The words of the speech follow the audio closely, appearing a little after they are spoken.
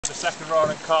The second row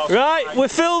and Carl. Right, we're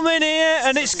filming here,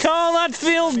 and it's Carl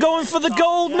Hadfield going for the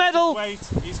gold medal.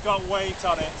 He's got weight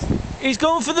on it. He's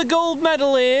going for the gold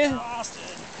medal here.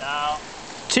 Now,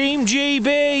 Team GB.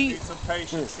 need some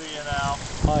patience here now.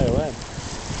 IOM.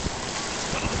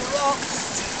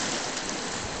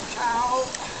 Ciao.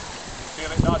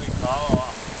 Feel it nodding, Carl? Or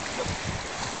what?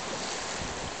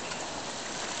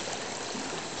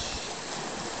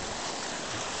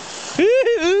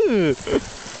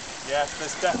 Yes,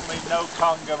 there's definitely no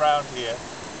Conger around here.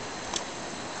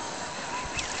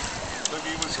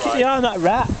 Louis was right. Get on that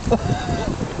rat.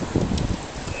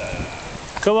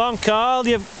 Come on, Carl.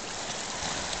 You.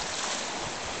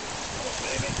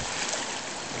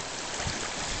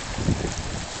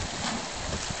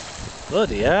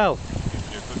 Bloody hell. Gives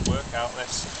you a good workout,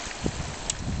 this.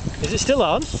 Is it still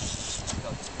on? Yeah,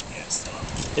 it's still on.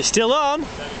 It's still on?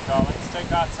 Steady, Carl. Let's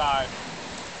take our time.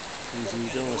 You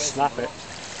don't want to snap it.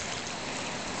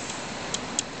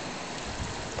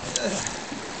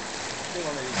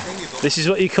 This is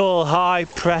what you call high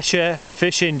pressure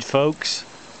fishing, folks.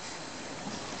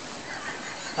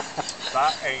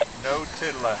 That ain't no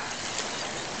tiddler.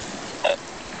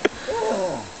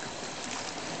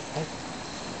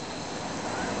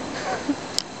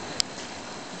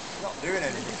 Not doing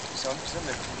anything, son.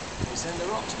 It's in the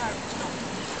rocks now.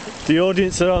 The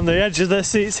audience are on the edge of their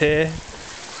seats here.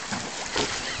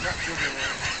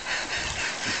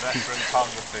 Veteran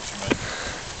Conger fisherman.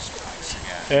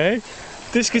 Eh?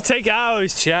 This could take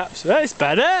hours, chaps. That's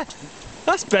better.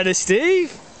 That's better,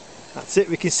 Steve. That's it,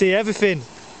 we can see everything.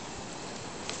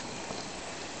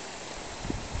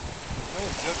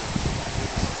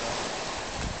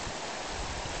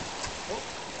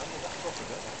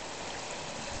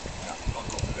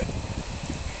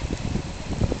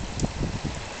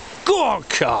 Go on,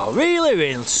 Carl, reel her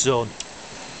in, son.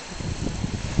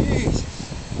 Jesus.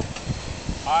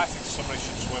 I think somebody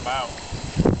should swim out.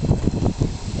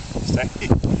 Stay.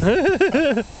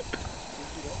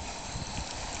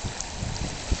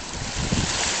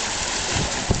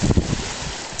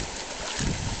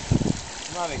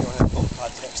 Might be going to have bump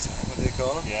pads next time, what do they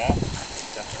call them? Yeah,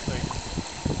 definitely.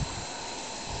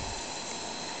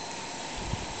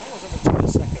 That wasn't much of the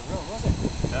second run, was it?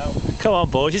 No. Come on,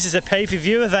 boys, this is a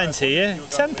pay-per-view event here.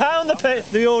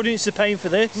 £10 the audience are paying for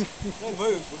this. No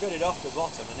move, we got it off the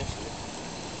bottom initially.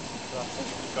 I think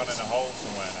it's gone in a hole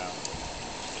somewhere now.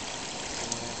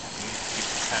 Keep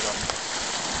his head on.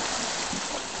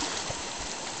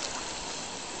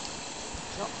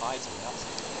 It's not biting, that's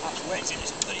wet.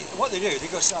 What they do is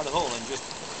they go inside the hole and just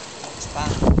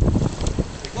expand.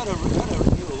 They've got a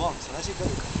reel once, and as you go,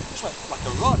 it's like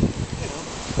a rod, you know,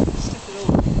 stick it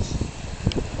over.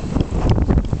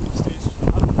 Steve's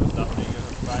not being a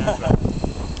Viagra.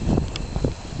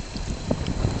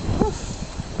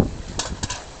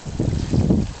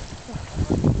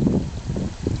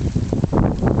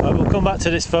 Right, we'll come back to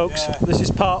this, folks. Yeah. This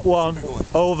is part one.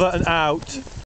 Over and out.